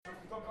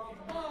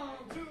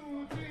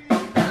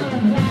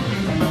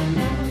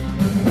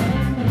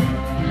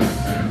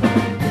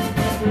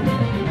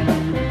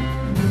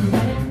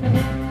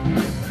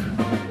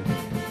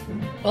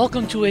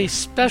Welcome to a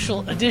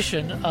special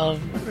edition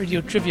of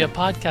Radio Trivia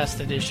Podcast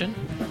Edition.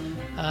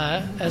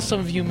 As some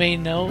of you may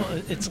know,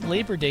 it's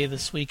Labor Day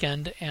this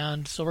weekend,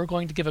 and so we're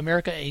going to give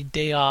America a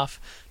day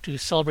off to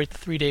celebrate the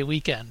 3-day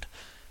weekend.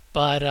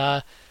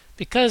 But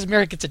because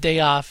America gets a day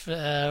off,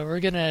 we're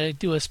going to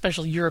do a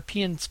special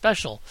European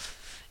special.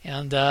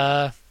 And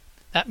that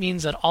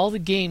means that all the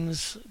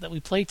games that we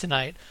play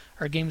tonight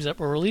are games that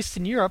were released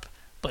in Europe,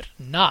 but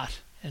not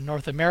in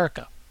North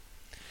America.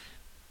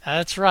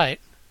 That's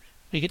right.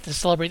 We get to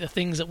celebrate the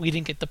things that we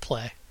didn't get to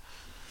play.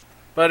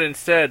 But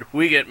instead,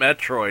 we get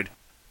Metroid.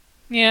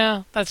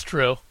 Yeah, that's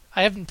true.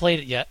 I haven't played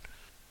it yet.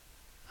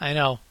 I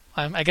know.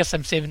 I guess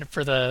I'm saving it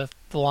for the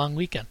long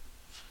weekend.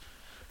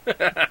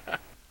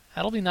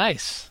 That'll be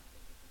nice.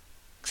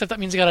 Except that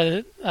means I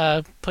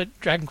gotta put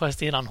Dragon Quest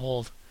VIII on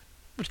hold,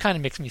 which kind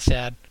of makes me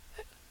sad.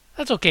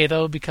 That's okay,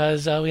 though,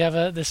 because we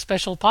have this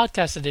special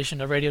podcast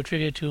edition of Radio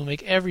Trivia to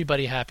make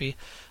everybody happy.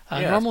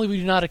 Normally we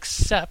do not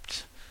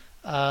accept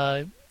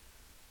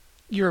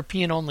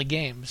European-only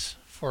games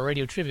for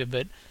Radio Trivia,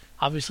 but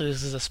obviously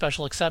this is a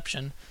special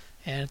exception,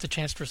 and it's a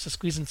chance for us to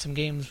squeeze in some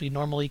games we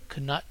normally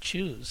could not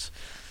choose.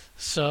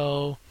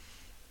 So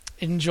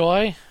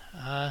enjoy,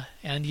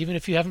 and even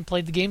if you haven't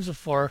played the games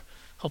before,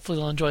 hopefully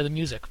you'll enjoy the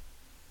music.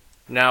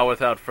 Now,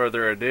 without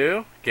further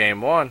ado,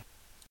 Game 1.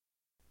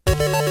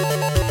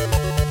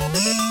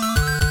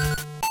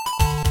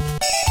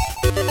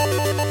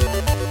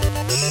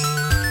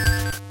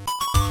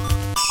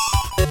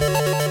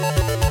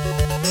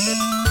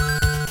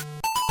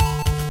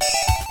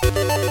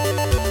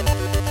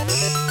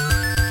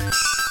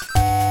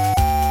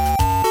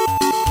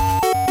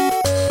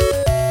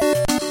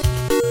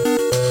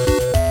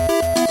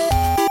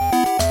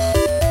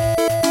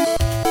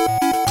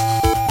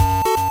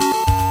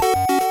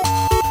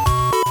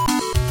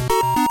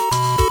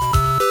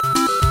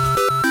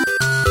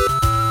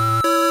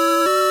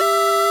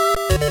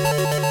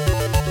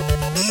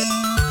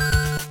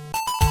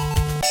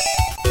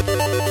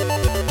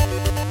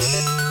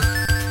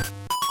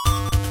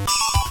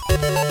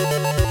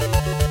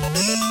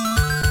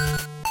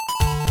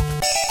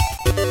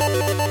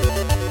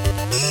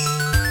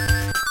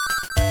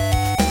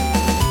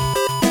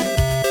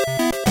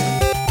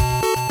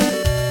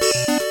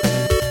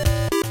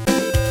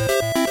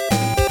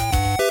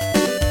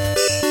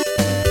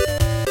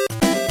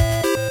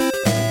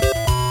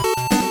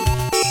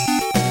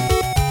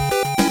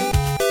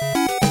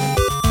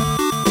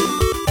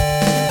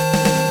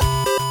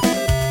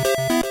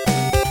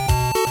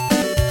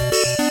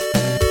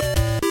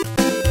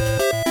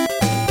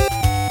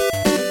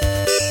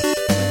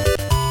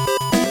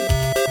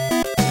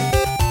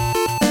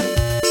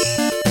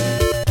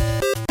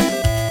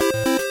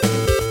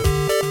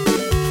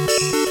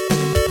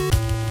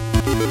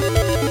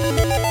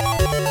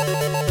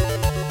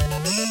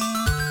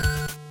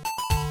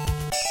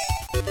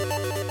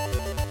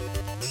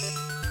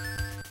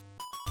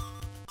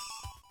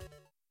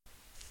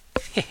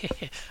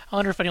 I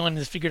wonder if anyone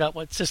has figured out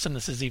what system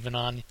this is even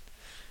on.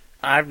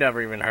 I've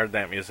never even heard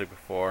that music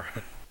before.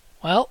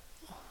 Well,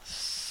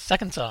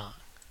 second song.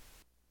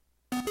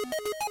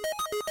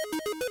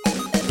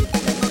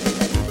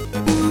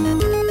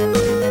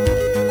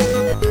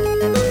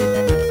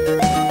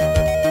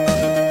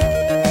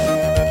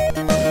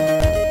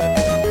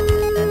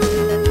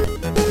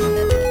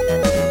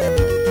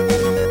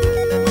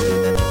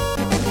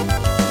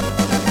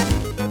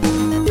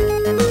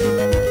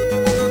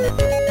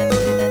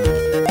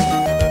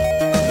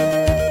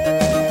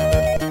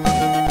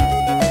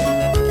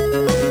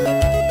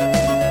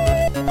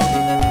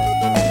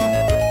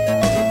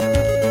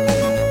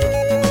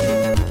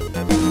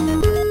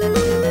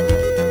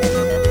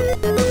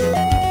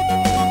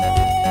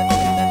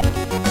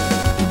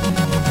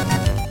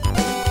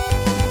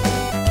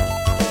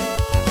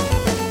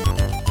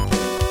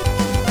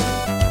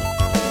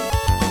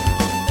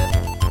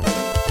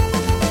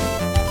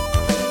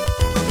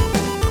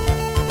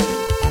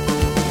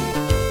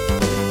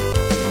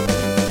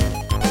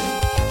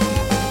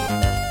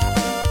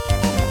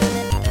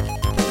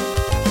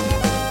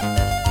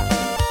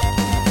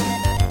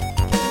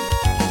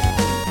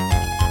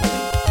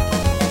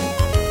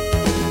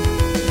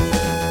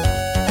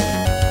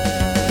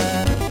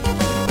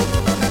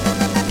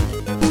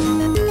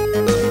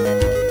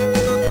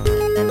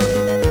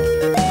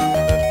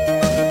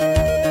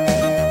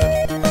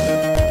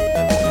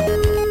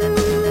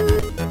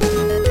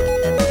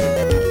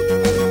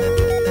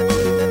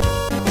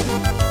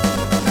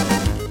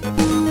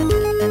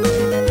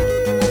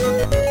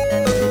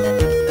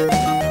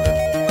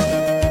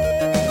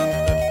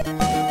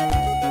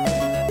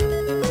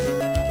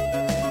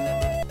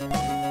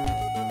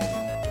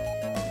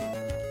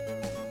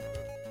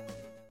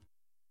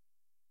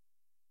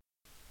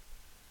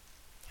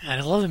 And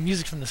I love the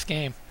music from this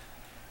game.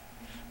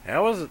 That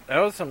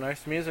was some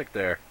nice music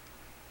there.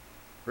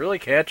 Really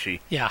catchy.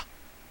 Yeah.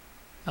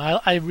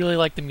 I really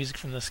like the music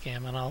from this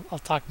game, and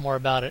I'll talk more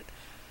about it.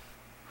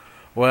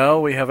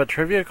 Well, we have a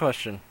trivia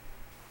question.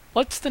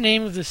 What's the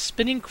name of the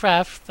spinning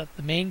craft that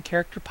the main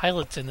character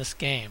pilots in this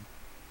game?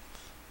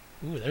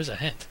 Ooh, there's a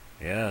hint.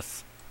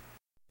 Yes.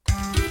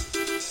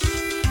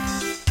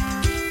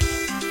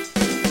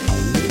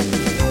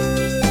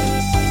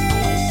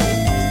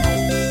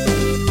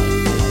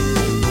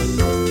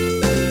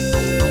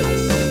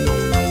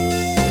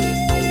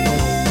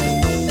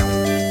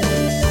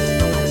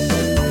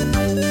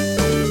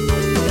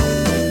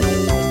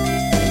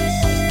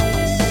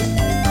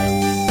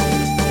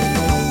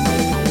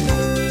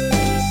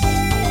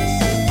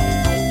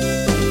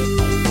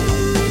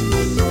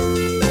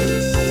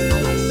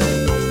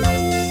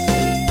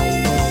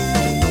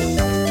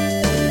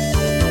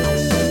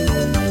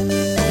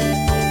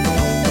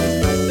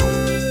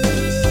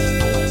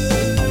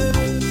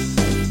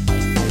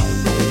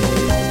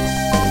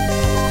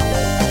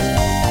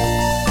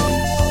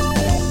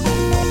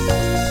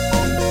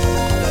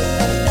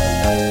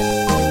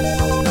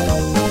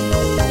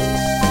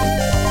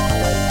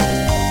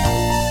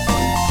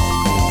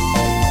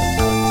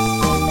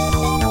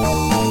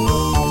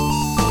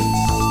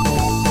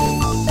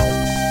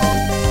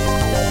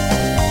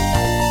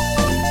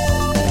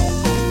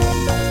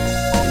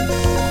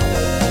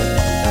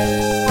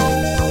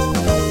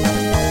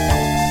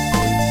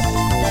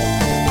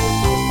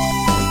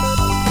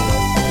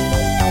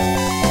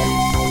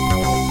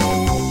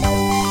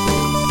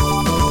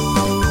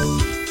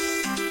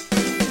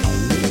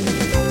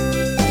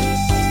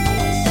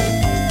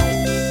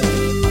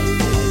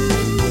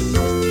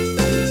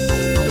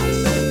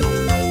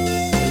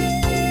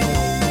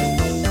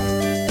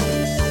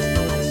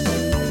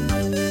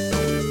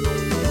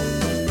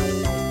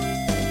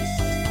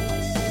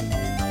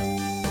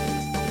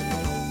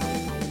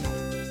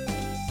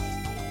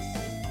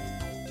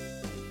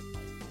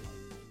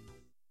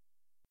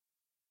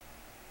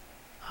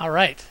 All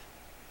right.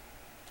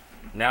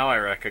 Now I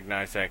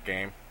recognize that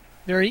game.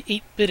 Very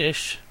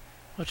 8-bit-ish,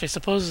 which I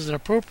suppose is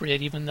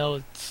inappropriate, even though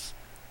it's...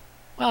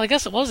 Well, I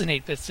guess it was an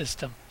 8-bit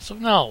system. So,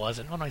 no, it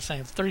wasn't. What am I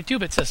saying? It's a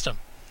 32-bit system.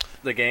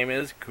 The game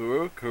is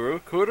Kuru Kuru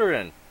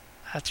Kururin.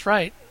 That's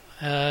right.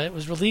 It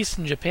was released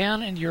in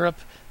Japan and Europe,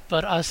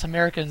 but us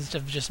Americans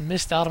have just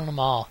missed out on them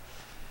all.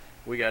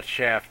 We got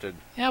shafted.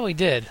 Yeah, we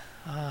did.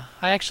 I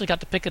actually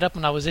got to pick it up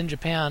when I was in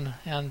Japan,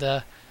 and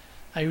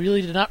I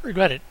really did not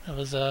regret it. It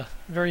was a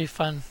very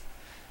fun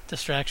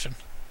distraction.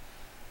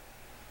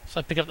 So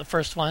I picked up the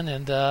first one,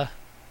 and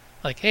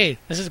like, hey,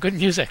 this is good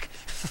music.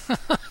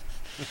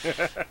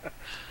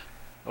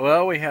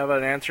 Well, we have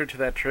an answer to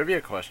that trivia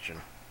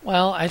question.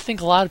 Well, I think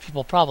a lot of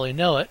people probably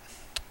know it.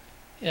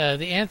 The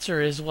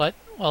answer is what...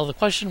 Well, the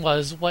question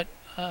was, what's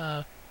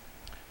the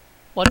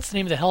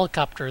name of the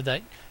helicopter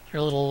that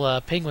your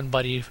little penguin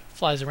buddy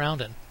flies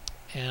around in?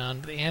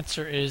 And the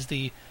answer is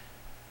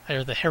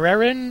either the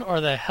Hererin or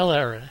the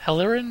Hellerin.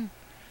 Hellerin?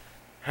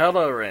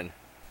 Hellerin.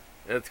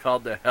 It's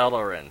called the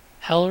Hellerin.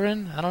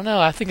 Hellerin? I don't know.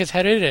 I think it's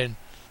Hererin.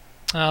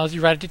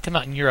 You're right, it did come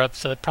out in Europe,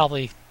 so it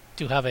probably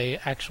do have a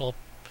actual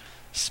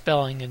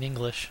spelling in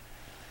English.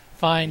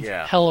 Fine,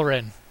 Yeah.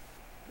 Hellerin.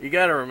 You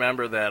gotta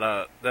remember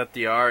that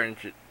the R in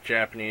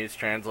Japanese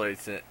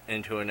translates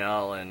into an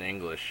L in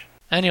English.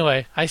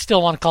 Anyway, I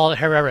still want to call it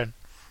Hererin,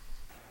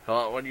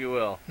 Call it what you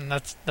will. and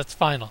that's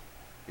final.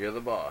 You're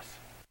the boss.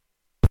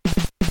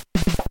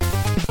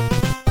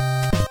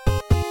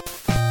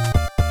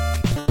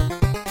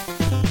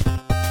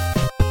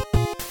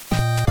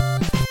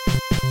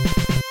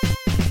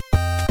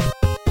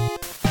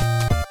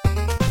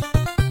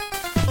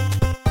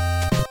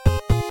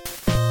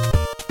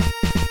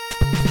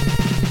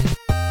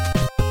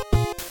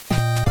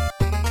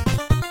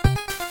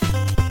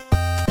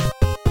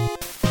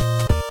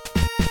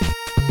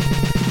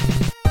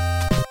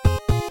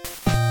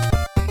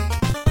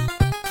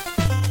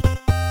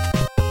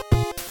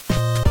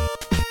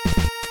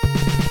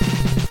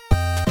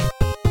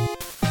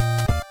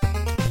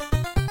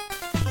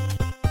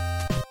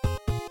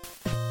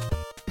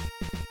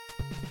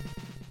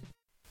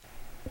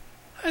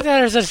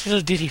 There's a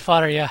little ditty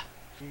for ya.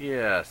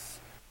 Yes.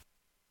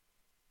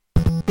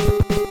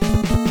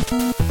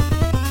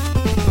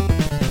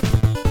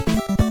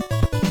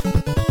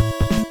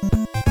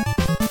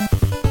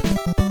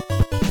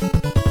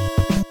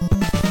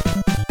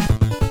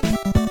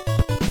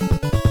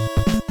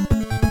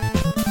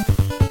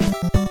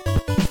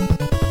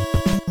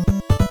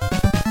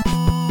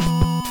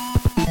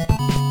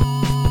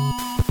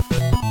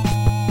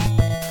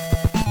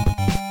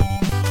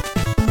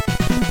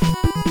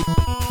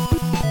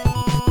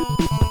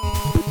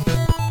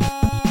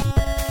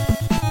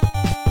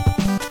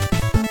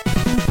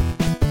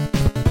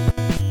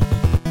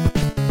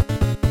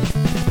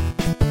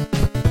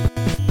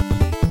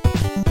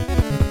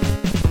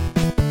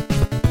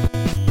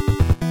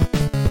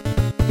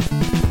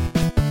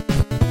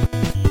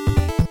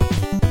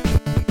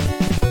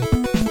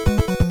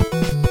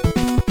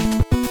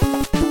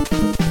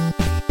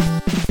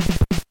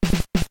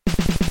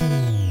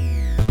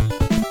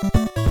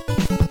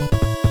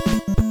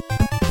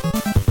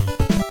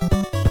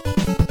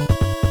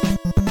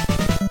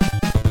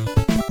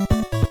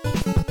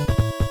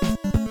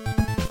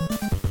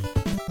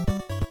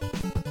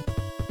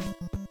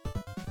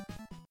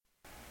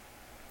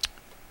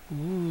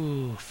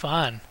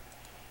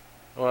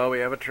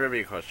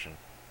 trivia question.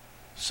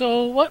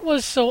 So, what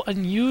was so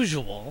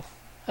unusual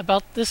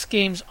about this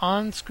game's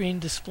on-screen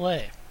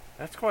display?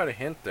 That's quite a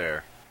hint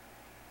there.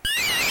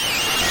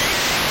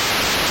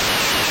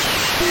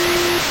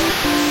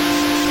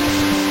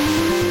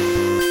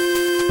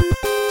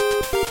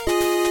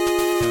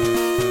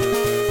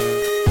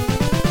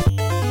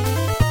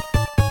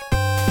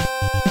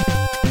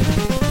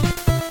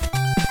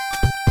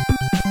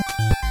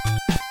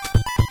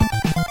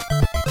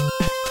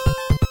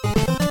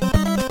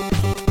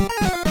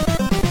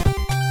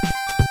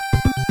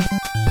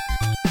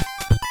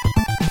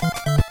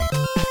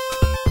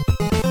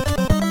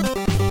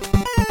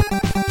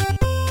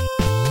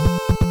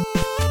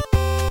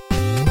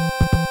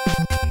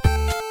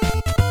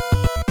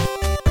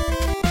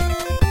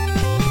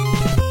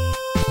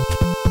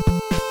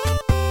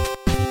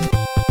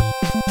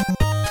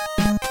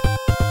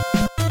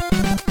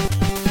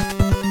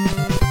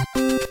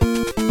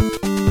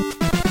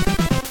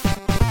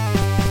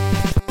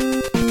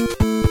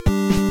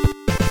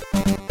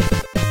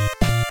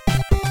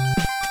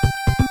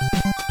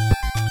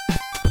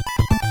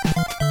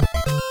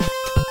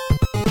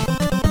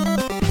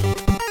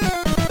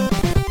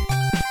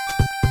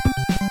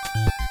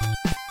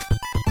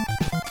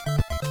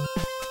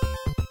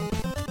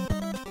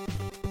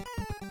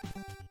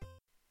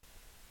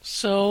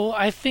 So,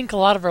 I think a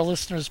lot of our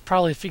listeners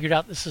probably figured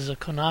out this is a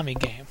Konami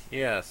game,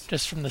 Yes.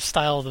 just from the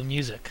style of the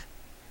music.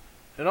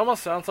 It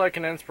almost sounds like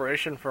an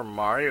inspiration for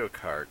Mario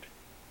Kart.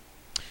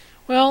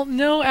 Well,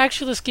 no,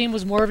 actually, this game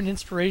was more of an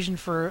inspiration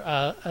for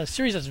a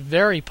series that's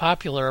very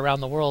popular around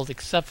the world,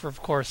 except for,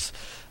 of course,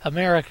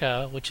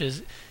 America, which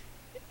is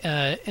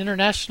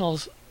International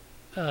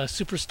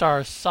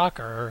Superstar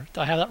Soccer. Or,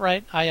 do I have that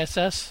right?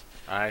 ISS?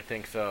 I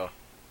think so.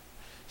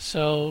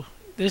 So,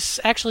 this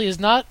actually is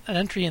not an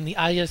entry in the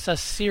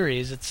ISS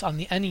series. It's on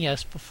the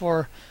NES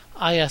before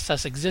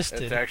ISS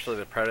existed. It's actually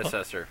the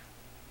predecessor.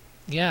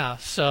 Yeah,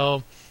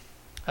 so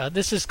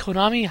this is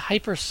Konami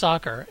Hyper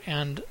Soccer,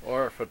 and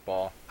Or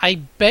football. I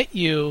bet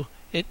you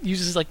it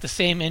uses like the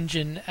same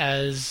engine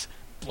as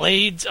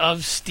Blades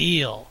of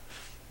Steel.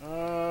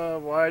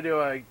 Why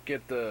do I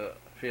get the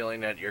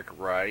feeling that you're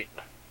right?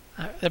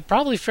 They're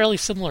probably fairly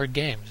similar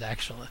games,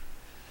 actually.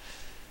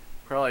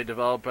 Probably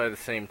developed by the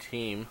same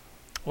team.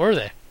 Were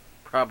they?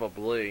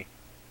 Probably.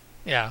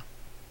 Yeah.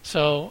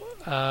 So,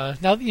 now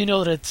that you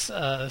know that it's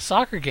a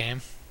soccer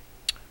game,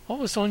 what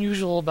was so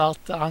unusual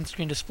about the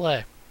on-screen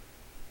display?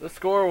 The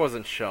score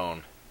wasn't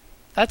shown.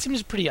 That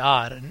seems pretty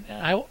odd, and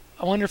I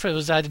wonder if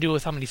it had to do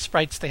with how many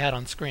sprites they had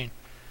on screen.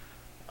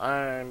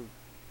 I'm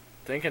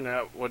thinking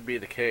that would be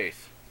the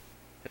case.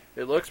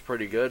 It looks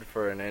pretty good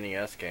for an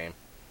NES game.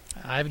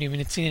 I haven't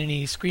even seen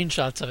any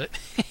screenshots of it.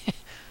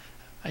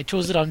 I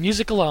chose it on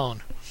music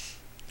alone.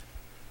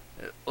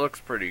 It looks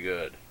pretty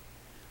good.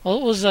 Well,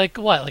 it was like,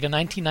 what, like a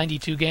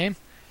 1992 game?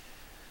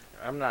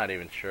 I'm not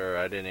even sure.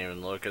 I didn't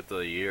even look at the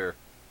year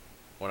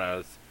when I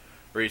was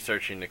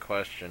researching the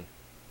question.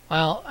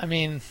 Well, I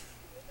mean,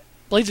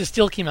 Blades of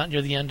Steel came out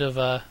near the end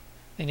of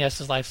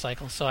NES's life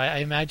cycle, so I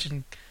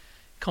imagine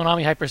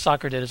Konami Hyper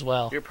Soccer did as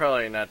well. You're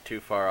probably not too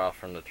far off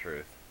from the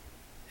truth.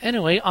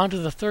 Anyway, on to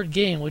the third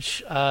game,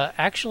 which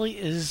actually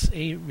is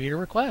a reader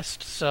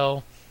request.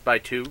 So By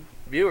 2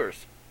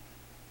 viewers.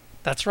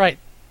 that's right.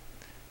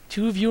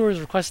 2 viewers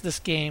requested this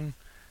game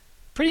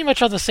pretty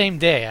much on the same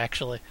day,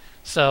 actually.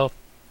 So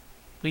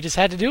we just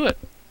had to do it.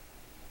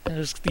 And it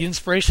was the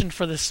inspiration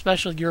for this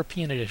special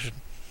European edition.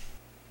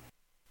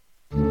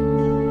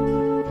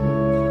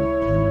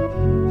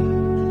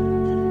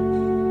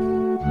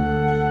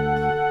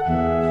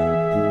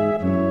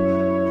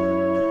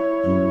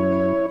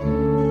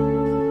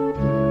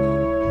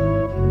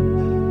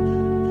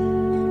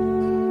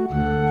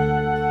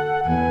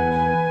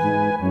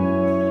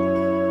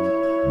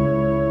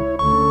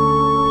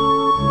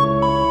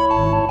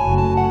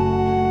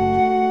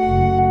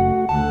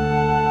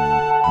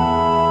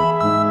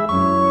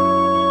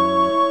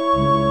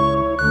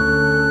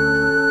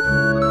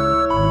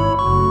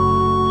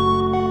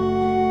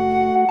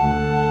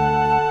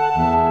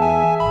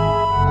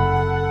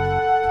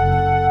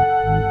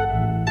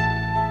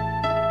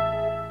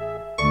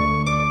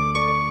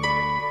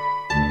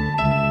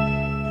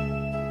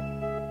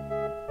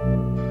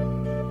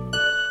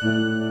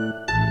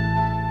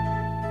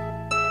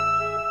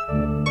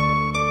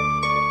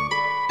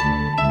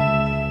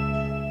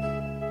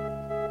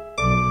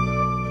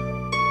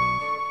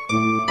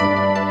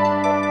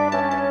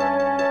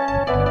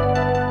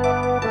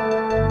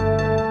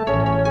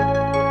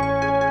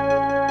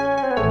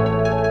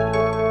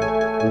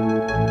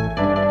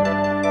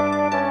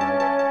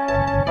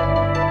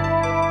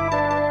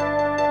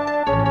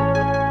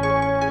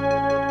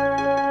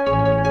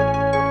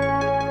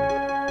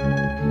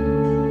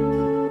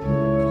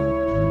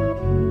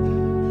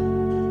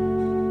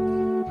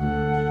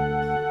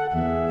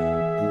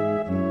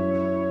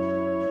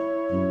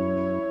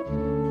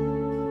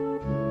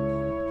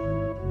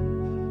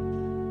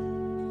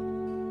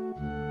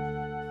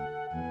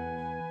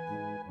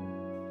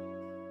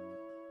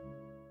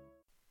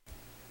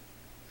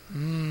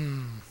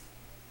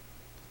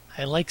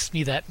 I likes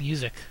me that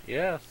music.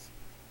 Yes.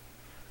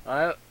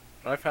 I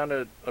found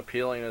it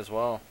appealing as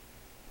well.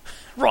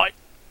 Right.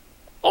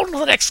 On to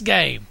the next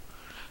game.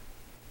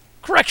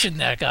 Correction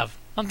there, Gov.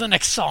 On to the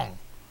next song.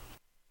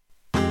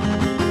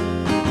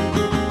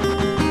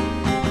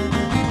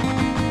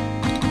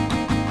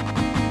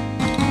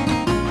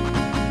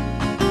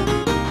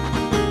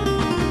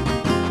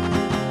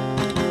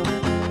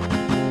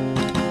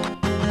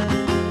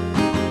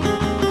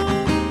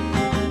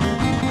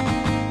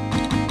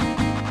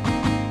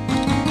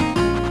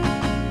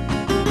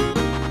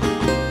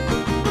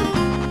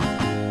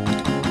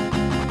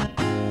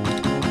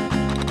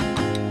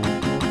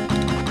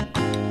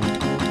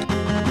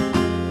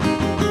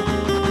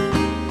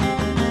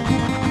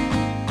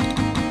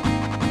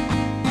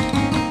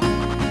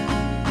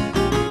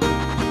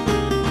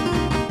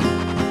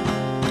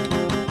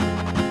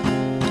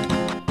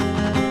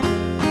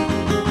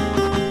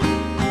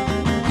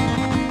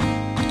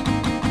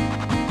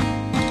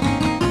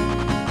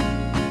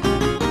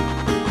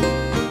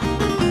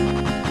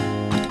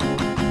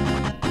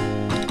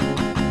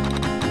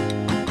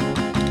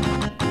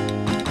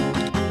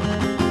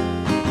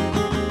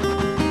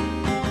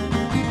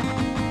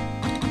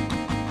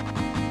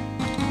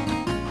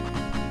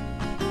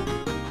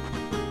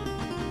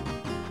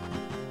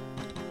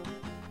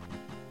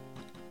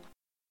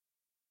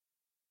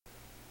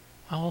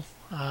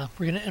 Well,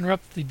 we're going to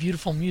interrupt the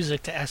beautiful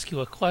music to ask you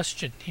a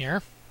question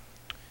here.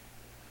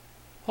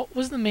 What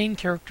was the main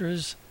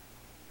character's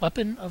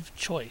weapon of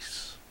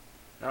choice?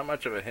 Not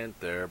much of a hint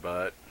there,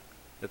 but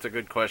it's a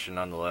good question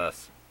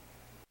nonetheless.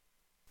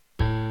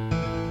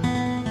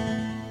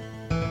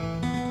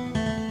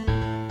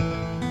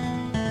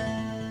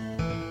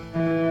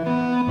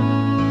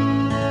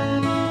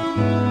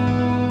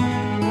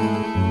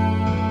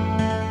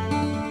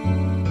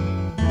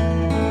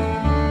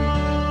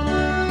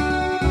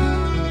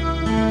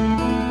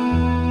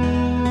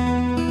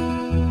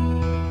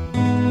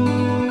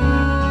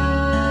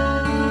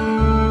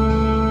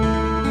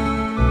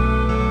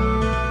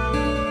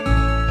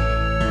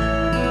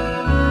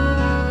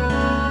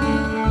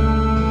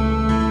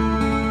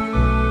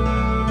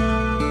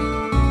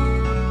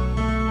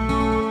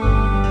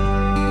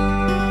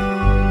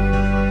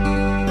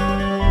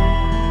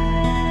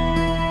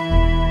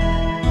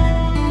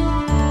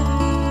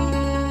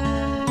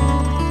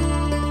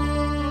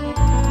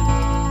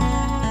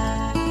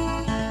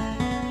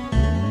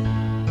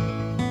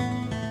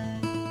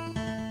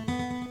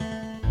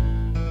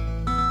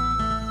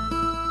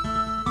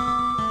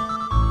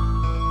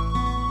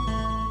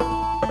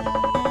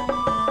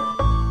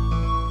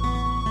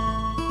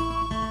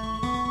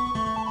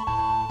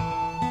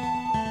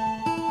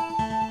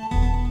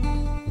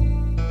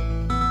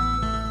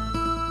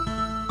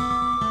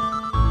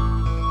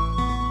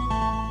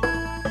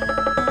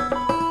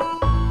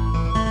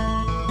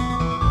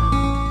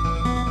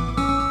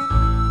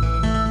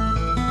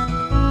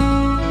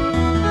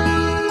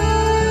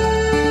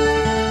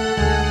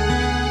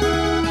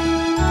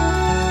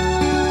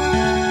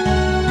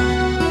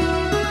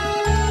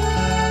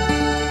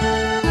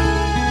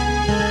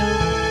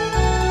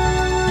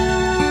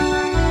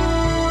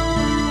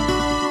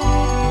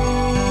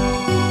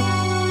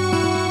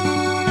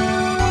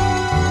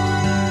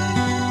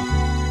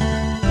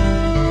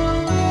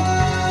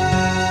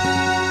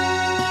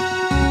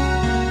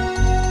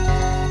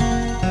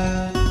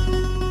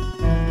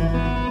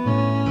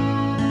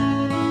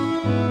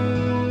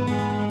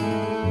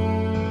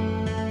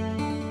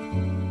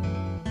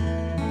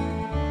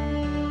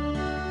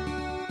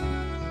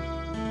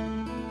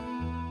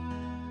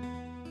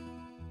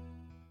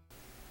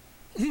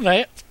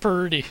 That's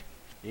pretty.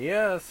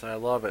 Yes, I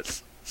love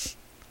it.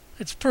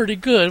 It's pretty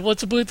good.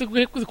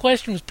 The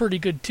question was pretty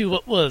good too.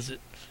 What was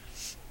it?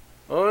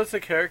 What was the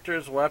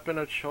character's weapon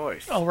of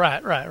choice? Oh,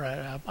 right.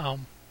 Well,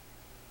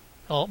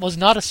 it was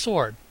not a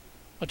sword,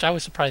 which I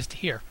was surprised to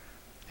hear.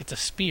 It's a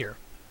spear.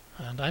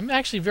 And I'm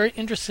actually very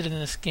interested in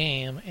this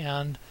game,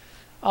 and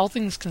all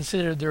things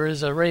considered, there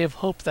is a ray of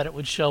hope that it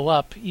would show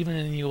up, even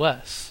in the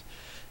U.S.,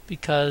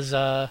 because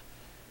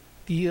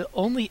the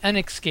only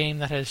Enix game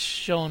that has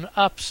shown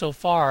up so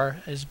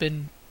far has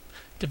been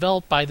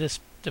developed by this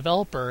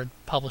developer and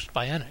published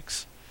by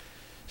Enix.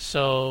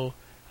 So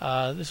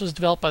this was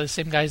developed by the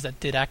same guys that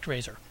did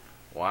ActRaiser.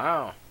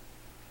 Wow.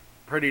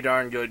 Pretty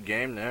darn good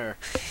game there.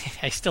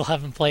 I still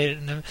haven't played it,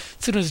 and as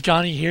soon as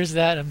Johnny hears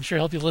that, I'm sure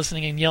he'll be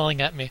listening and yelling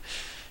at me,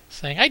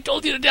 saying, "I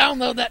told you to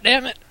download that,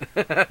 damn it!"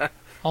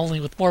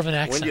 Only with more of an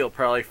accent. Wendy will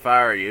probably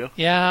fire you.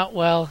 Yeah,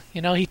 well,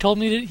 he told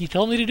me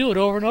to do it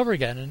over and over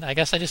again, and I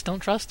guess I just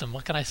don't trust him.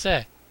 What can I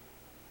say?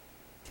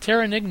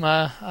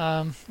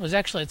 Terranigma was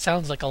actually, it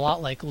sounds like a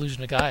lot like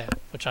Illusion of Gaia,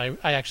 which I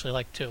actually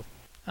like too.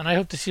 And I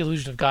hope to see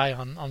Illusion of Gaia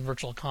on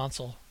Virtual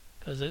Console,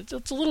 because it's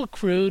a little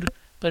crude,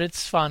 but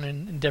it's fun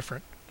and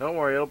different. Don't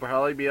worry, it'll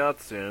probably be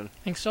out soon.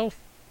 Think so?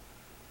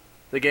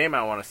 The game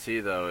I want to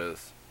see, though,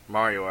 is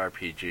Mario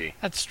RPG.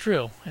 That's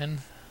true, and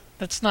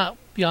that's not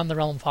beyond the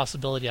realm of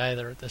possibility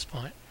either at this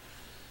point.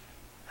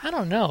 I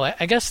don't know.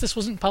 I guess this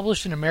wasn't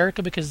published in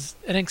America because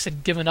Enix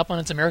had given up on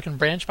its American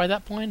branch by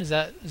that point. Is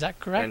that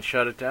correct? And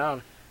shut it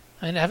down.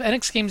 I mean, have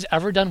Enix games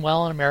ever done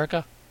well in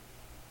America?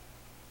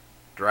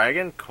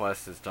 Dragon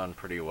Quest has done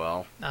pretty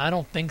well. I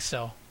don't think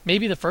so.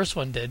 Maybe the first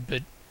one did,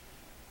 but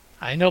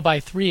I know by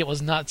 3 it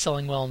was not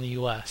selling well in the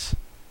U.S.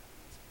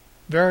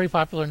 Very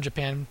popular in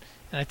Japan,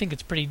 and I think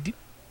it's pretty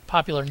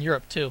popular in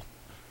Europe too.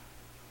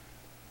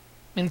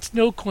 And it's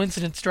no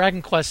coincidence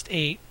Dragon Quest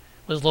VIII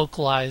was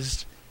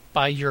localized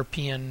by a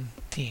European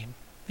team.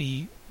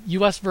 The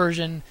U.S.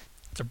 version,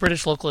 it's a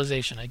British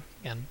localization.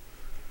 Again,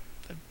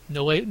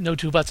 no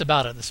two buts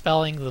about it. The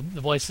spelling,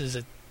 the voices,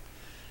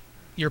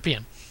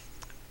 European.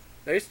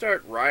 They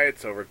start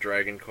riots over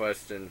Dragon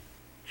Quest in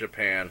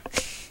Japan.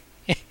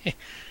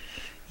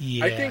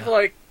 Yeah. I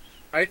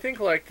think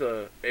like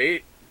the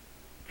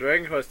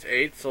Dragon Quest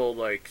 8 sold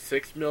like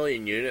 6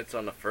 million units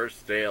on the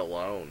first day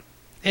alone.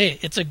 Hey,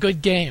 it's a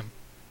good game.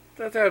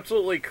 That's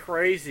absolutely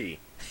crazy.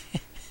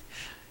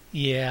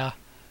 Yeah.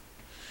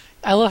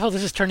 I love how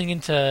this is turning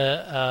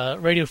into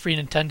Radio Free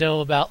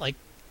Nintendo about like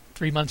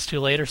 3 months too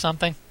late or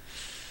something.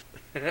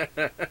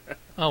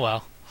 Oh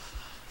well.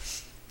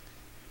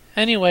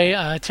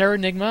 Anyway, Terra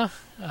Enigma,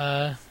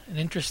 an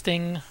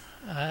interesting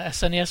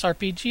SNES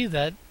RPG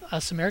that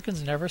us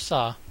Americans never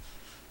saw.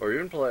 Or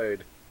even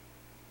played.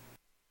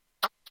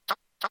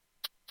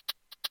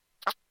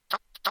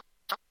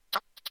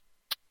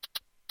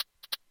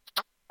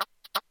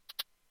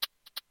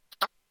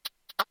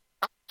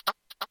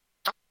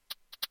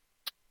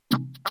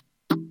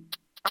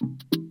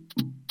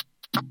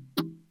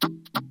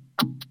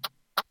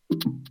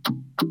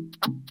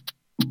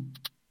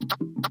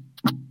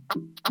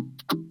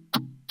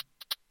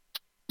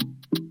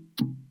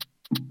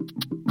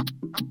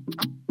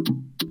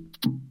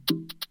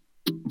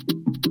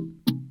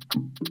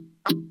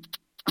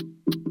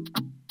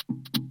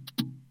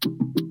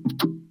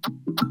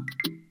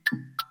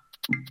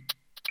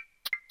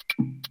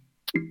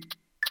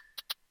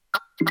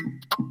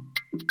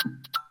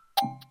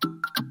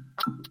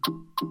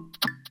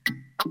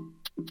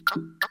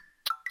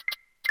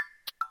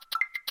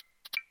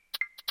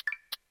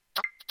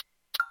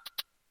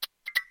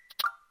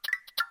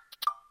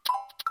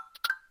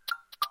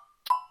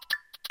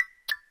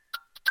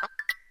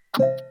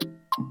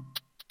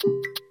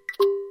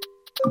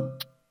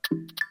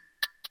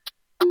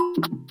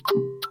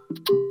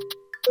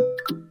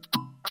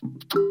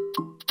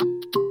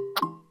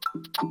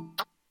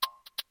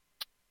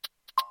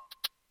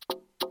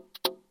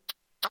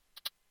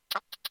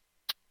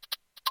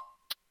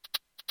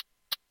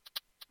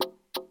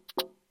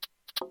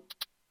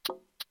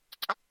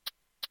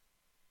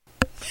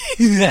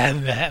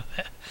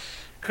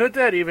 Could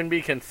that even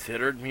be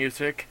considered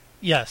music?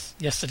 Yes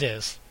it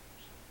is.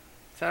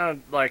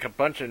 Sounded like a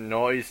bunch of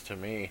noise to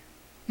me.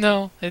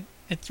 No,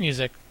 it's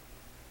music.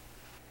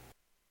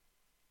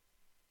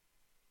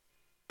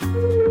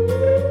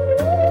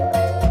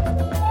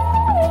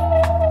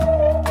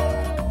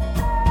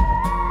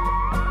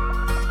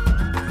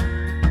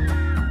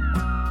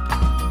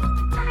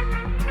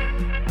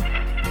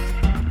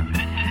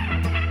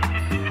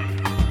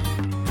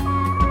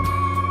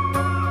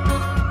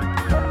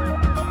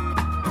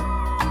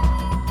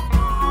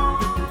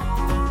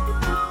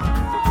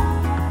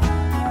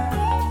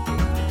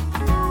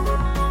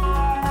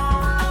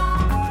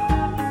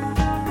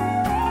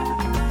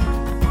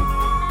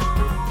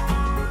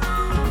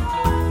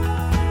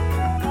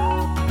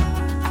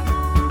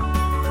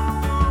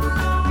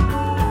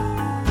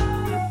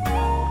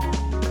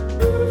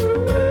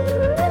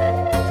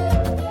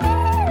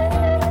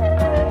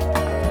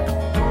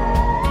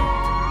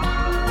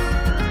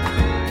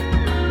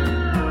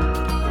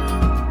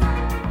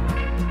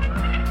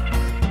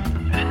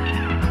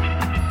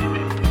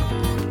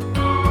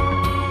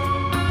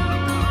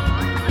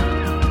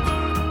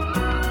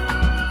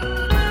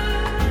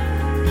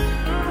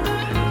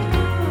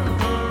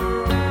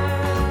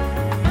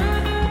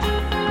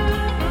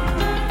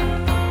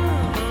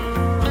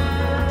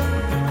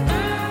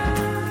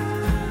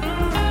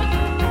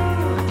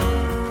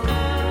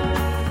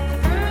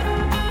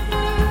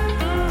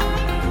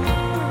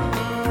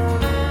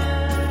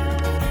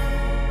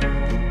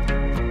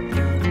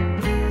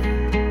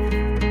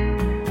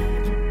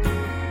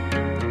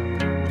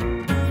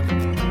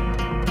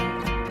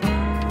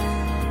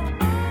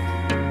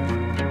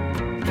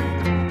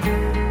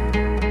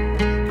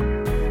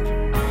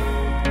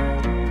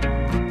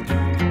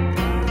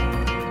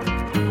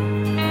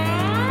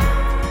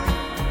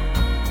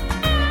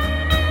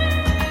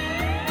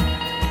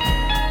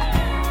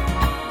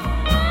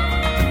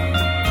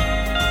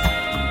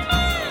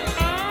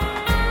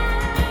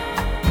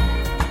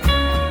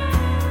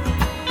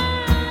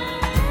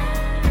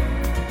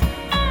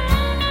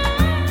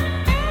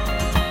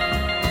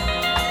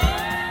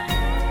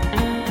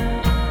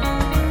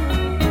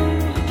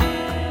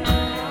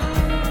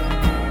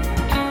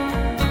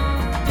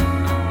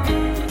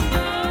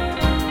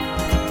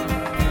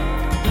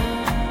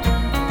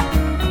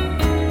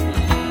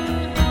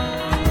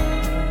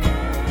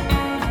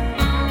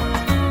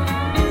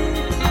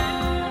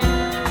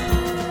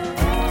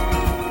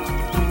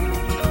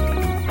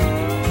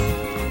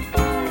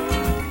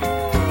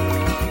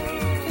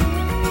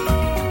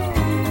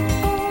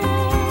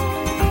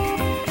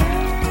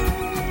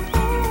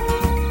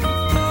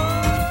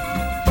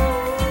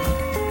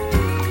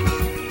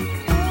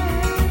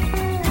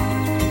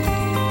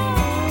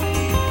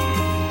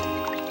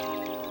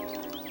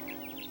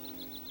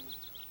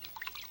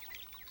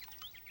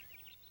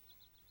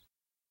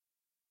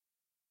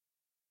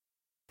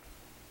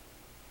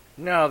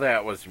 No,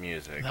 that was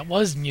music. That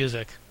was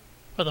music.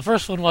 But the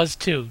first one was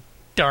too.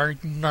 Darn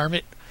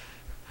it.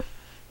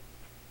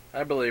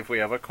 I believe we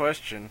have a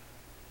question.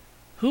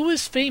 Who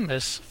is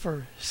famous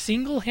for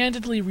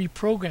single-handedly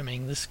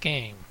reprogramming this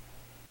game?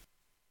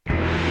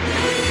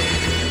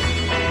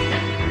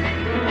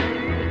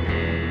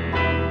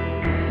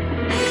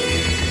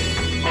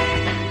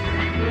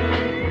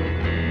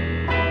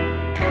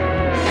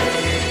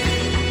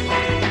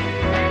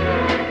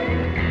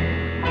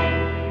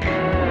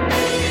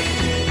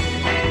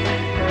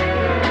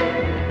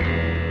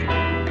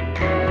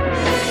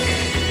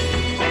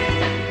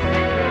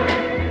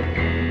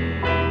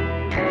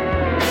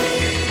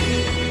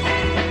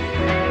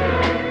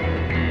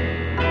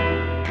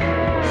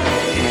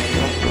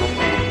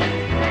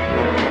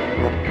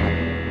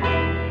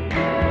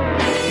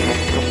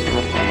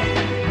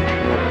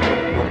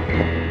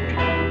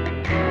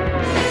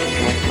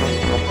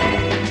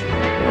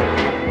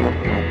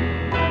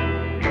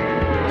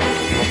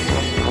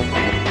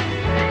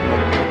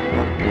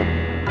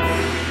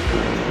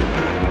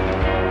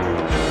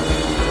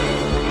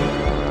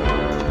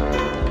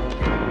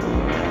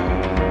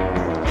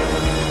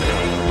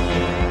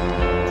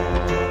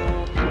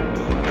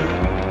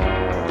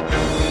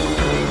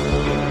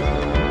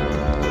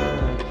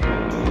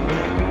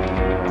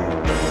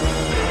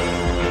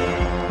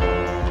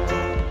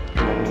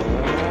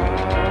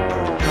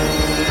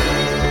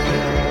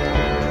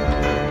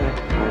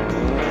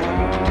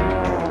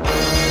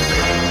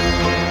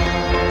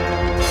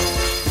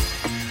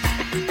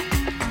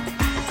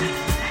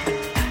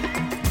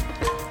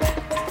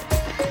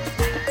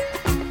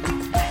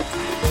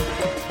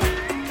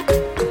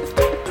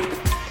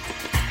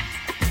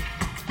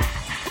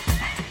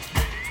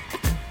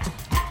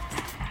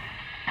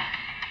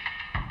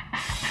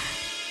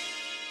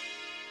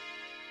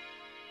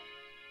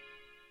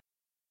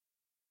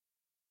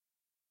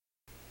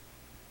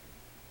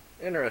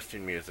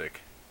 Interesting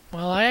music.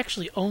 Well, I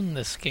actually own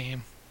this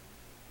game.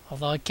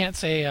 Although I can't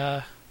say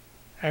I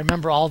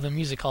remember all the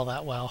music all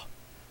that well.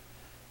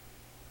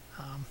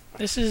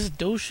 This is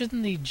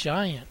Doshin the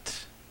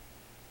Giant,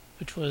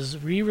 which was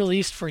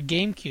re-released for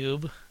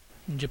GameCube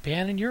in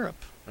Japan and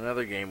Europe.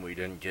 Another game we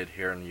didn't get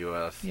here in the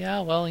U.S.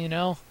 Yeah, well,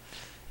 it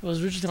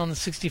was originally on the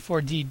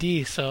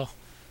 64DD, so I'm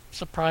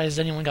surprised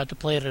anyone got to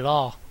play it at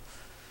all.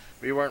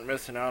 We weren't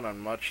missing out on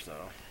much,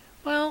 though.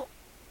 Well,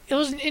 it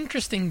was an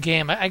interesting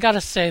game. I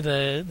gotta say,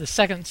 the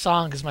second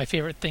song is my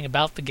favorite thing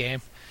about the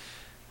game.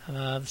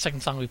 The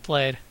second song we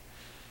played.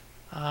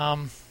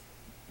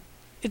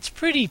 It's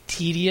pretty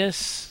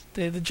tedious.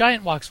 The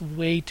giant walks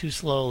way too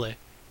slowly.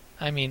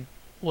 I mean,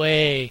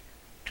 way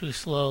too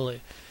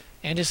slowly.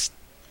 And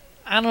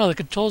I don't know, the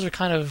controls are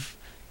kind of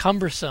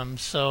cumbersome,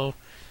 so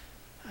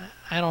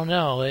I don't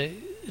know.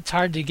 It's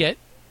hard to get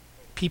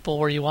people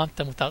where you want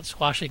them without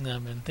squashing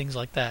them and things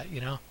like that,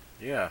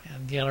 Yeah.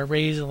 And you gotta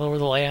raise and lower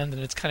the land,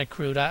 and it's kind of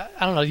crude. I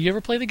don't know. Do you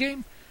ever play the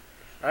game?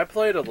 I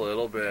played a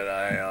little bit.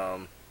 I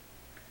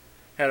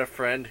had a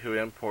friend who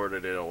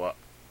imported it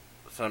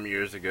some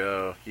years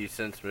ago. He's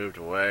since moved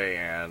away,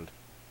 and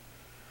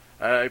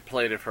I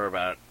played it for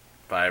about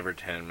 5 or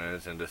 10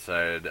 minutes and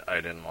decided I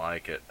didn't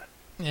like it.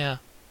 Yeah.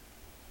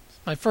 It's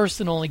my first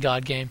and only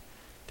God game.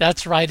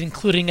 That's right,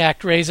 including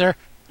ActRaiser.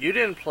 You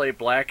didn't play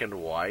Black and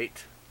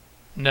White?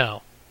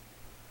 No.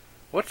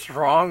 What's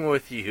wrong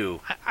with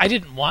you? I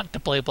didn't want to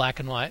play Black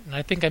and White, and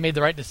I think I made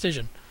the right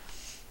decision.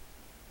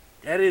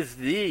 That is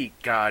the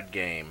God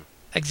game.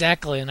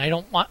 Exactly, and I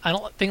don't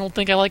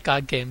think I like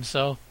God games,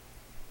 so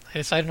I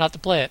decided not to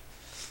play it.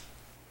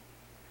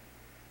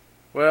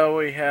 Well,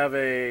 we have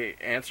a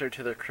answer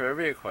to the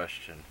trivia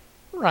question.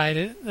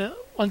 Right.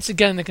 Once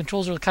again, the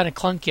controls are kind of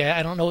clunky.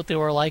 I don't know what they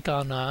were like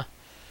on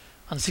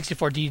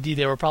 64DD.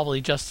 They were probably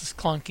just as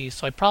clunky,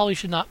 so I probably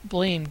should not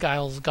blame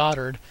Giles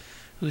Goddard,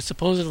 who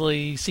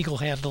supposedly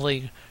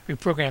single-handedly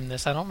reprogrammed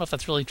this. I don't know if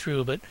that's really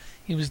true, but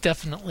he was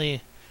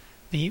definitely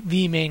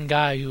the main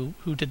guy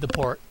who did the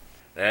port.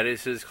 That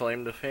is his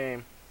claim to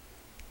fame.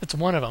 It's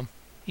one of them.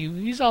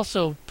 He's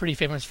also pretty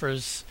famous for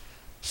his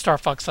Star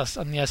Fox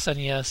on the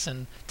SNES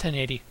and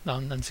 1080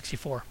 on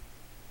 64.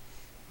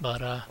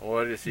 But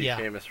what is he yeah.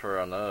 famous for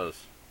on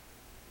those?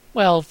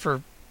 Well,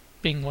 for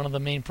being one of the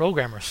main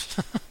programmers.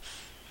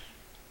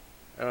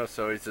 Oh,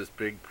 so he's this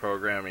big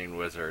programming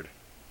wizard.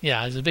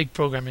 Yeah, he's a big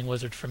programming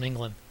wizard from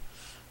England.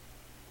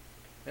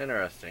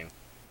 Interesting.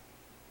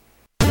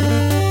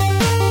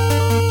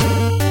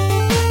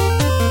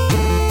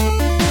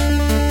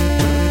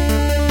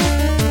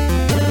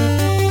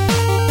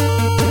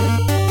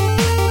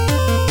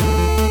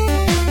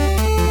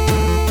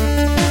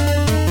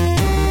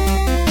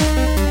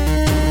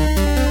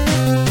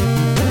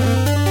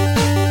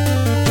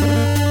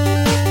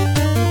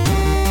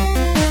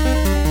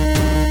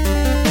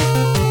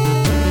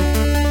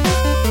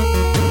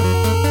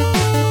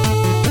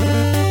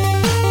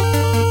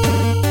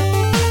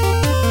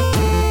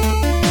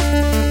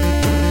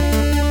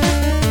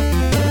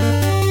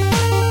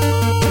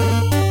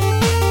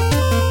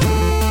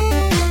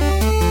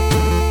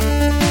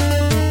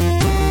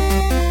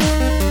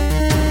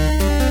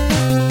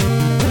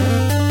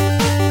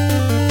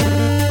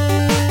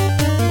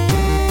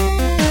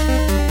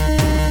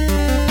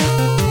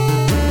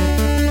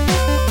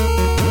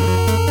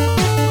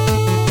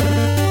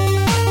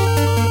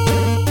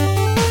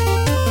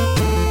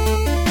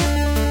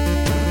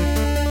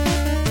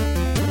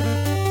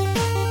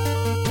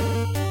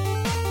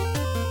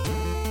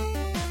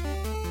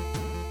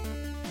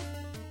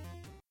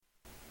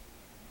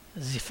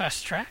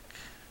 first track.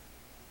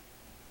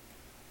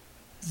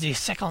 The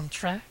second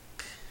track.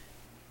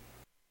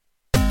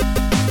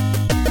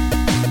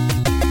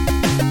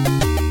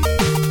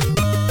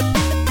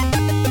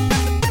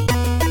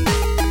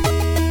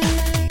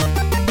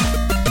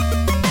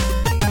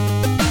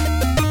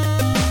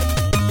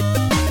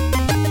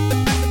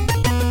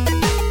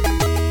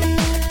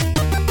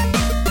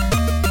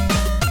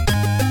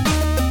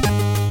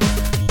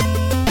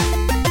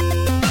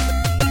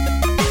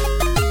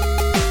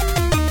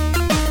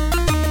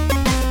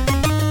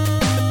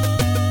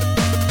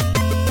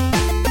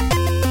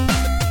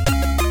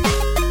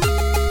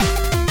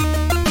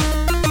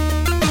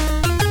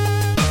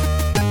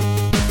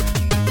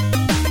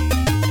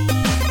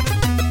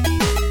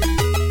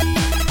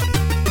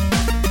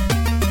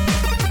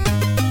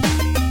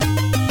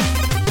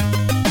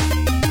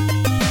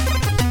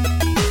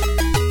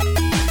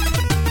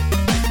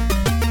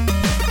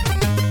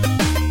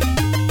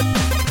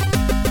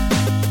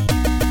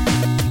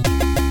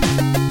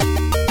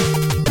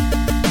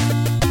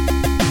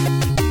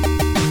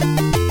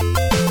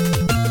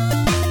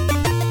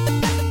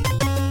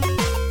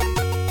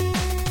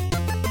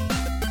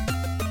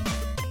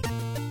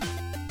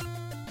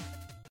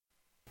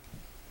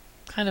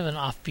 Kind of an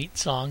offbeat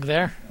song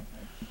there.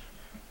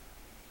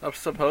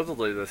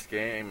 Supposedly this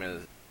game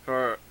is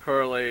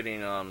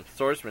correlating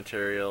source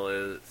material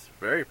is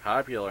very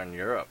popular in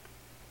Europe,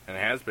 and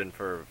has been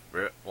for a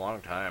very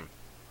long time.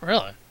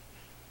 Really?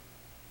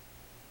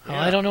 Yeah.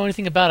 Well, I don't know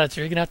anything about it,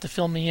 so you're going to have to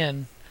fill me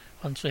in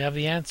once we have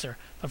the answer.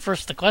 But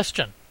first, the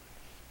question.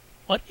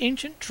 What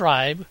ancient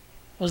tribe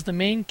was the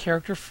main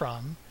character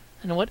from,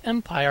 and what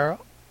empire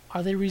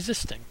are they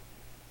resisting?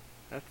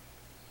 That's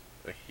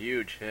a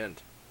huge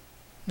hint.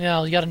 Yeah,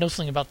 well, you got to know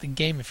something about the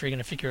game if you're going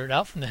to figure it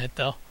out from the hit,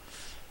 though.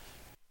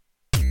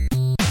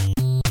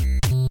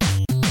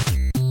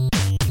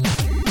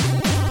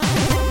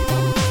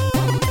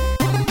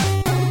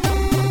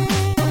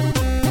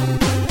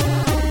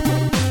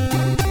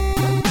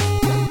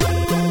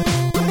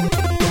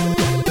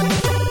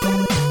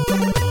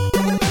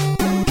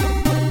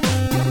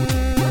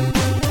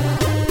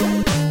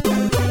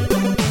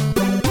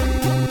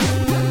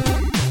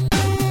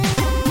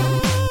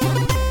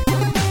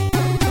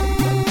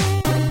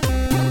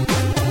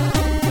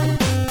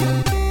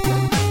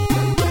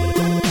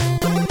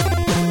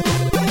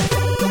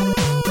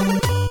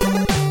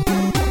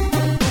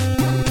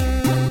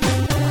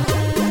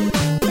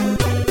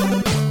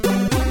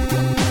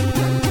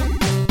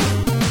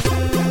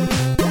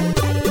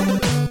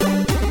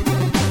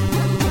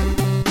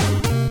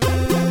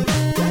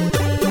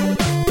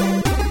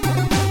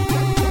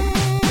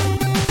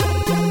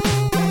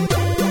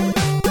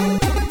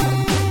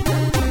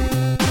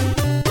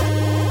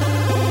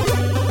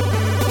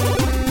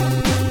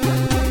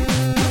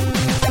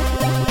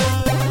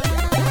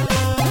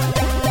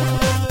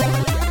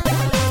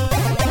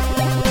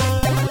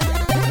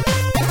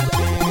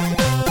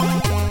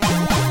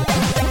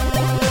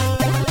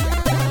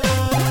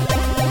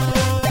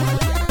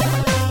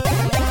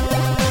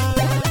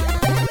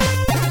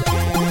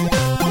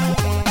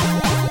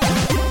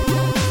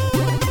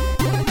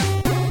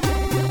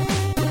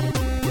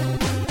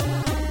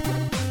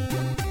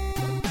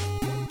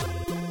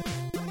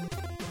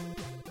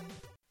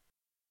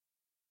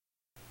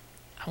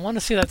 I want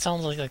to say that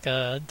sounds like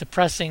a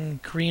depressing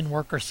Korean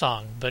worker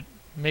song, but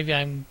maybe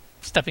I'm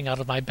stepping out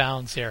of my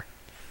bounds here.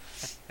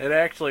 It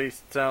actually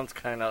sounds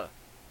kind of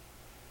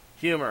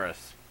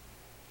humorous.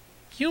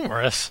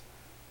 Humorous?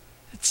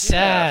 It's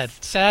sad. Yes.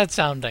 Sad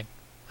sounding.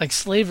 Like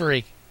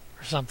slavery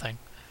or something.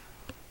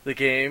 The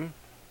game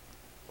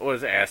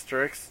was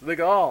Asterix the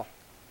Gaul.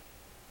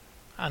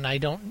 And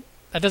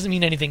that doesn't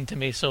mean anything to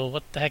me, so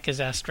what the heck is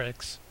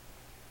Asterix?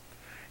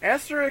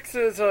 Asterix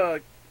is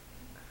a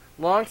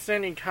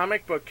long-standing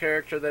comic book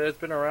character that has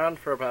been around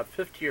for about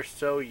 50 or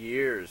so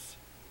years.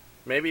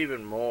 Maybe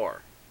even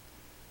more.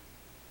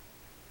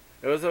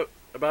 It was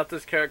about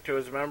this character who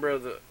was a member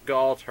of the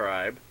Gaul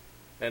tribe,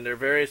 and their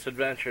various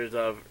adventures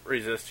of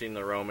resisting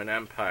the Roman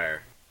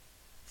Empire.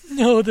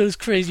 No, those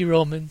crazy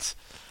Romans.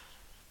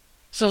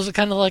 So is it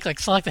kind of like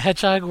Sonic the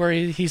Hedgehog, where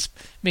he's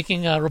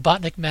making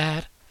Robotnik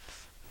mad?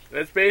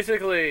 It's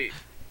basically...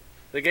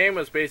 The game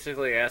was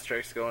basically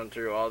Asterix going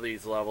through all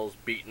these levels,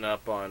 beating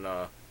up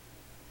on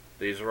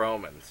these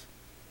Romans.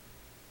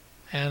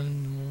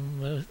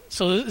 And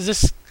so is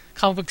this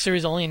comic book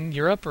series only in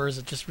Europe, or is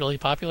it just really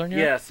popular in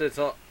Europe? Yes,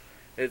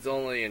 it's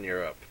only in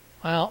Europe.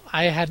 Well,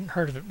 I hadn't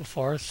heard of it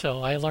before,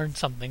 so I learned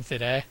something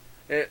today.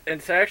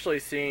 It's actually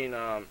seen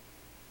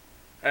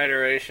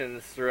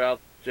iterations throughout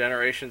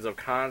generations of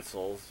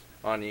consoles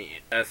on the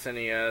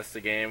SNES, the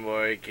Game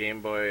Boy,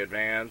 Game Boy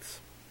Advance,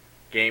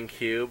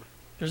 GameCube.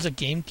 There's a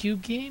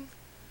GameCube game?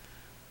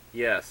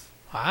 Yes.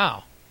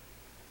 Wow.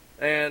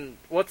 And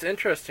what's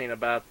interesting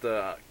about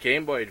the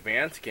Game Boy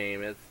Advance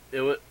game is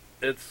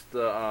it's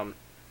the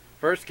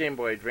first Game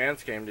Boy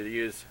Advance game to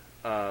use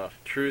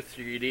True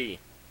 3D.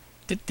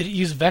 Did it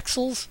use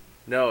Vexels?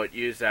 No, it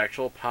used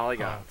actual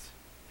polygons.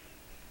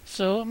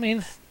 So, I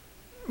mean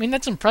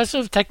that's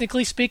impressive,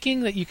 technically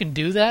speaking, that you can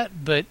do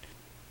that, but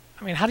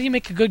I mean, how do you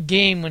make a good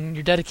game when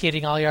you're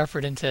dedicating all your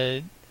effort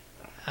into?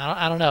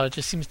 I don't know. It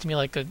just seems to me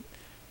like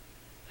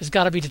there's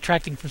got to be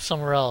detracting from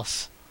somewhere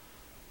else.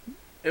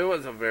 It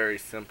was a very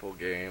simple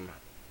game,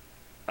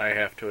 I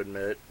have to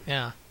admit.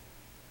 Yeah.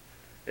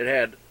 It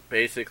had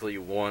basically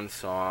one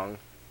song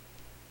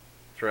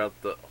throughout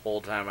the whole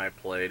time I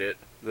played it.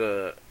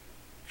 The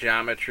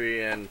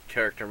geometry and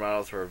character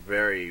models were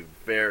very,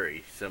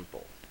 very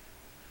simple.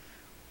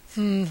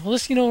 Well,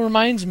 this,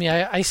 reminds me,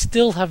 I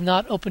still have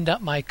not opened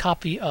up my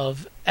copy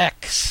of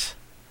X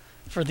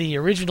for the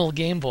original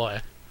Game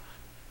Boy,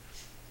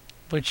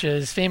 which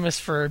is famous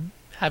for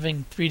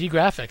having 3D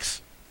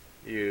graphics.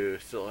 You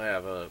still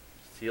have a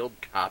sealed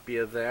copy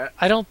of that?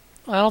 I don't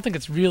think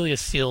it's really a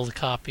sealed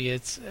copy.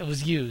 It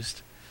was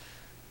used,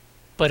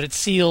 but it's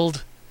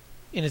sealed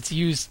in its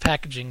used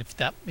packaging. If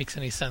that makes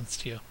any sense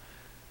to you.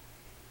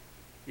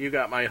 You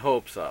got my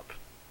hopes up.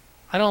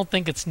 I don't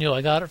think it's new.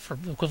 I got it for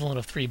the equivalent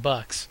of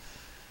 $3,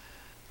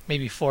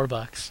 maybe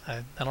 $4.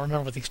 I don't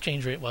remember what the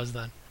exchange rate was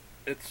then.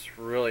 It's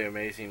really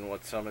amazing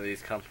what some of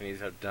these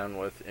companies have done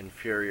with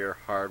inferior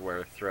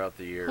hardware throughout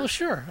the years. Well,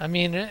 sure. I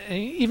mean,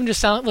 even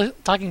just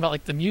talking about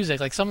like the music,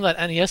 like some of that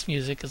NES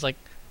music is like,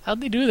 how'd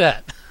they do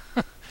that?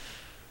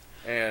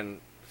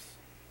 And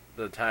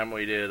the time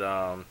we did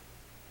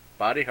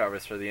Body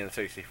Harvest for the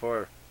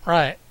N64,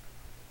 right?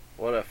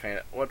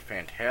 What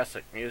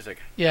fantastic music!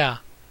 Yeah.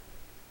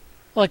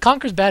 Well, like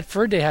Conker's Bad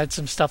Fur Day had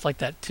some stuff like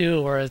that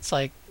too, where it's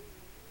like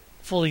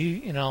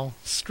fully,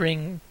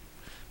 string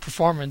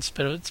performance,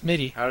 but it's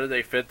MIDI. How did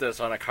they fit this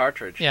on a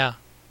cartridge? Yeah.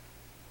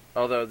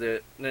 Although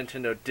the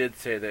Nintendo did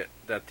say that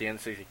the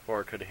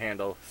N64 could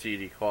handle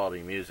CD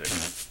quality music.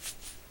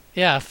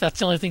 Yeah, if that's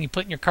the only thing you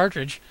put in your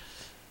cartridge,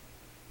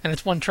 and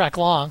it's one track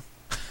long.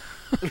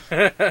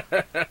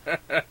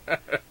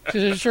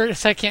 Sure,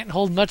 I can't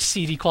hold much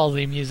CD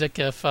quality music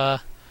if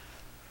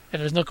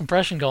there's no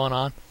compression going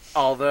on.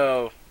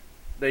 Although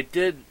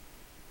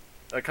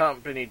a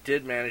company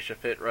did manage to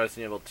fit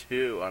Resident Evil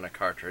 2 on a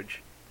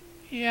cartridge.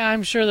 Yeah,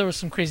 I'm sure there was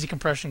some crazy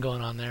compression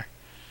going on there.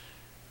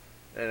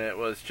 And it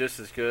was just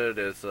as good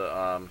as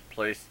the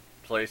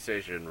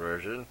PlayStation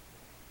version.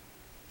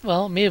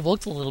 Well, it may have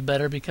looked a little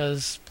better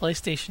because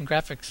PlayStation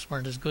graphics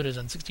weren't as good as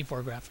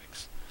N64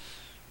 graphics.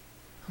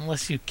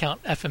 Unless you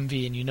count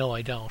FMV, and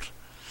I don't.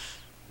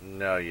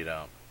 No, you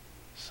don't.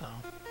 So,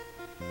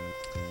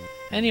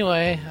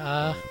 anyway,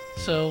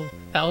 so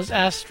that was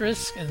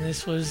Asterisk, and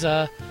this was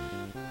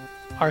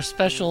our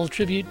special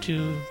tribute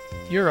to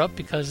Europe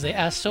because they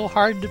asked so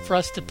hard for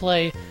us to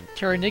play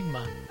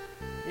Terranigma.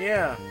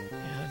 Yeah.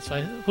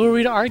 So who are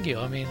we to argue?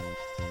 I mean,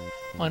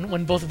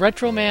 when both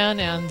Retroman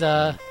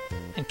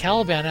and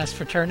Caliban asked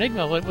for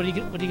Terranigma, what are you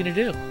going to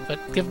do? But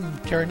give them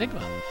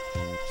Terranigma.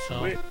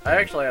 So I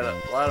actually had a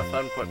lot of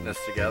fun putting this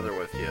together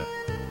with you.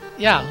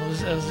 Yeah, it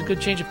was a good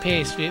change of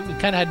pace. We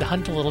kind of had to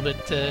hunt a little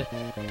bit to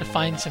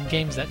find some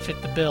games that fit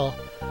the bill,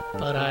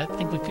 but I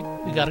think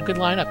we got a good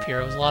lineup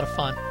here. It was a lot of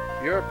fun.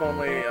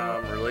 Europe-only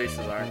releases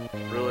aren't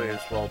really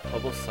as well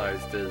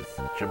publicized as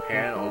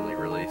Japan-only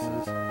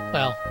releases.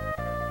 Well,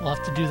 we'll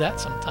have to do that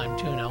sometime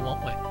too now,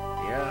 won't we?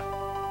 Yeah.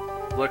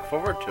 Look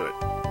forward to it.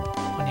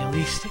 When you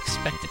least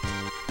expect it.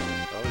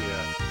 Oh,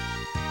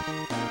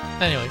 yeah.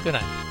 Anyway, good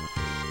night.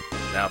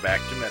 Now back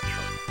to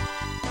Metroid.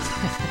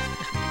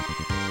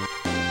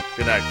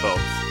 Good night,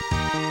 folks.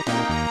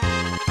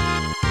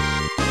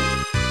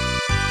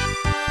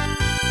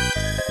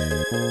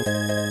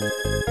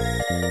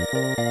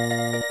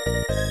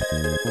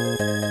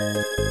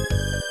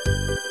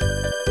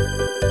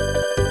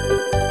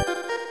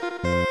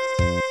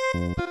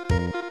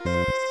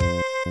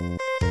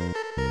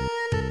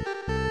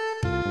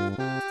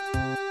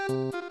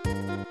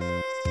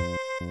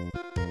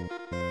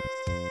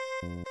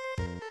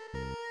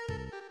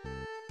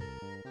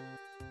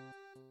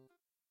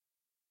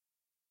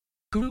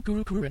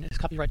 Kuru Kururin is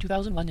copyright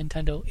 2001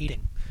 Nintendo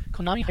 8ing.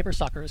 Konami Hyper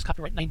Soccer is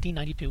copyright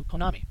 1992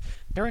 Konami.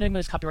 Terranigma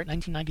is copyright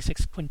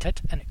 1996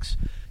 Quintet Enix.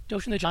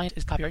 Doshin the Giant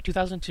is copyright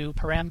 2002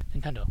 Param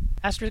Nintendo.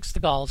 Asterix the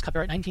Gaul is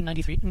copyright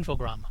 1993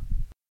 Infogram.